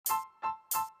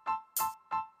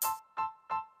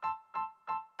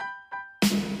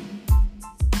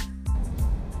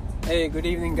Hey, good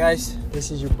evening, guys.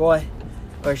 This is your boy,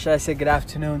 or should I say good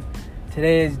afternoon.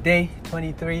 Today is day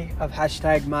 23 of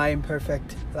hashtag My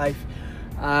Imperfect Life.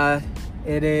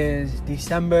 It is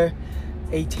December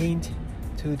 18th,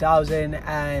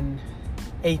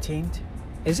 2018.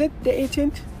 Is it the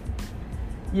 18th?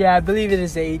 Yeah, I believe it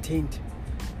is the 18th.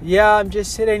 Yeah, I'm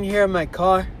just sitting here in my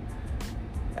car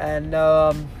and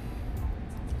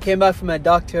came back from my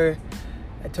doctor.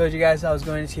 I told you guys I was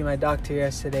going to see my doctor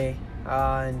yesterday.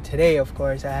 And today, of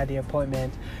course, I had the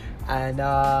appointment. And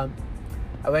I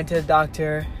went to the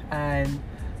doctor and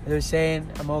they were saying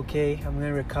I'm okay, I'm going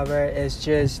to recover. It's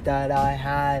just that I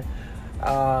had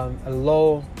a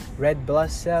low red blood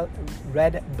cell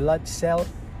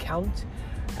count.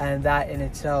 And that in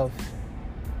itself,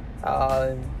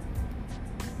 I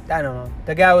don't know.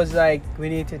 The guy was like, we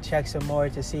need to check some more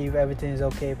to see if everything is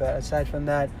okay. But aside from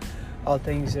that, all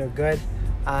things are good.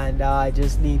 And I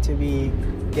just need to be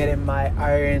getting my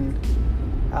iron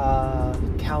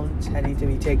count. I need to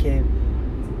be taking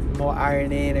more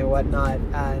iron in and whatnot.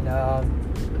 And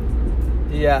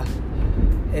yeah,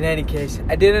 in any case,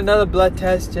 I did another blood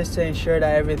test just to ensure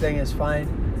that everything is fine.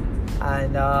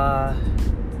 And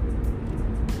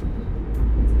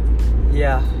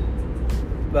yeah,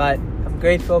 but I'm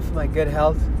grateful for my good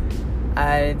health.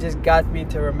 And it just got me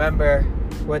to remember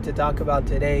what to talk about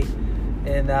today.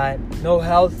 And that no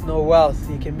health, no wealth.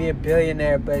 You can be a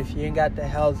billionaire, but if you ain't got the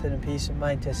health and the peace of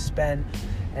mind to spend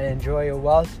and enjoy your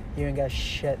wealth, you ain't got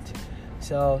shit.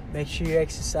 So make sure you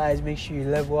exercise, make sure you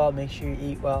live well, make sure you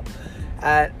eat well.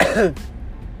 And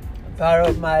part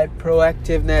of my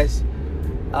proactiveness,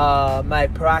 my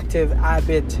proactive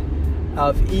habit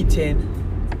of eating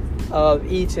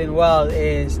well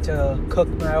is to cook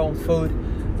my own food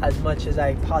as much as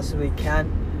I possibly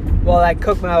can. Well, I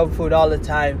cook my own food all the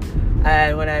time.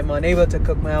 And when I'm unable to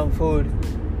cook my own food,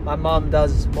 my mom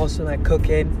does most of my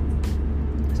cooking.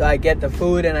 So I get the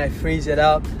food and I freeze it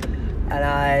up. And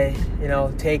I,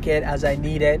 take it as I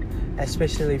need it,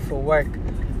 especially for work.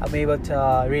 I'm able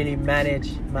to really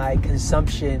manage my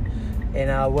consumption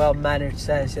in a well-mannered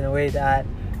sense, in a way that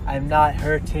I'm not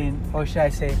hurting, or should I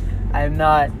say, I'm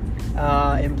not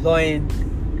employing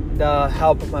the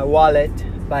help of my wallet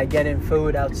by getting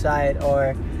food outside,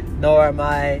 nor am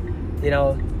I,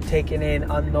 taking in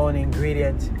unknown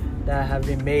ingredients that have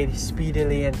been made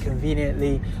speedily and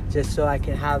conveniently just so I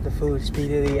can have the food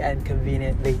speedily and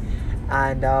conveniently.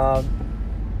 And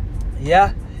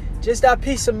yeah, just that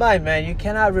peace of mind, man. You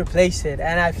cannot replace it.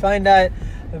 And I find that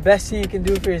the best thing you can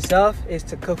do for yourself is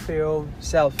to cook for your own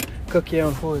self, cook your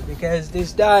own food, because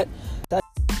there's that.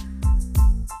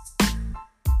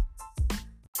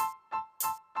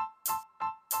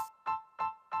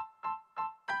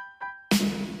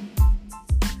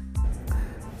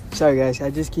 Sorry guys, I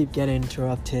just keep getting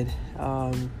interrupted.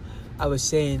 I was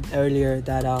saying earlier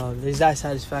that there's that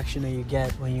satisfaction that you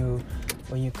get when you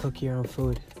cook your own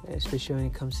food, especially when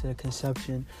it comes to the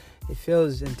consumption. It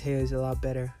feels and tastes a lot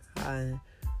better, and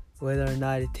whether or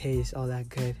not it tastes all that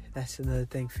good, that's another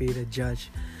thing for you to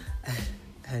judge.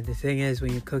 And the thing is,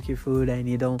 when you cook your food and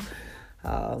you don't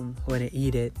want to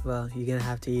eat it, well, you're gonna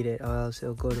have to eat it, or else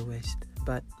it'll go to waste.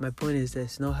 But my point is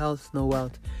this: no health, no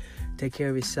wealth. Take care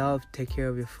of yourself, take care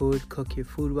of your food, cook your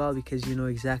food well, because you know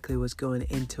exactly what's going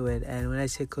into it. And when I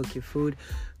say cook your food,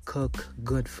 cook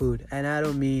good food. And I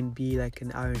don't mean be like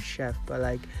an Iron Chef, but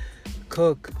like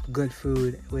cook good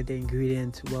food with the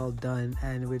ingredients well done,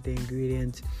 and with the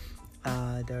ingredients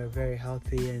that are very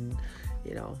healthy and,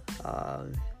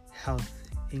 health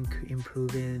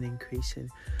improving and increasing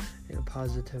in a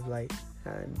positive light.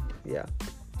 And yeah,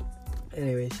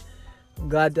 anyways, I'm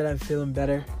glad that I'm feeling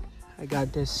better. I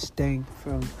got this thing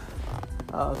from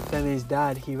Femi's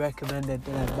dad. He recommended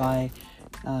that I buy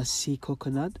sea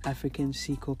coconut, African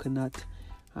sea coconut,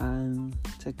 and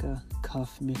it's like a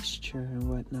cough mixture and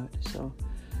whatnot. So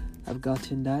I've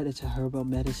gotten that. It's a herbal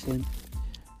medicine,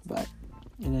 but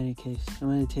in any case, I'm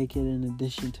going to take it in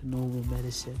addition to normal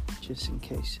medicine, just in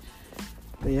case.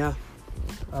 But yeah,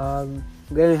 I'm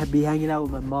going to be hanging out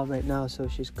with my mom right now, so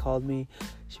she's called me.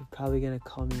 She's probably going to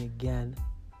call me again.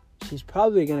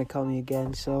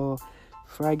 So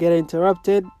before I get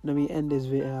interrupted, let me end this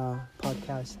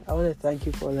podcast. I want to thank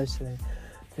you for listening.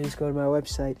 Please go to my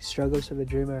website,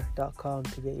 strugglesofadreamer.com,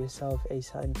 to get yourself a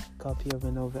signed copy of my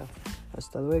novel.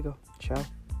 Hasta luego. Ciao.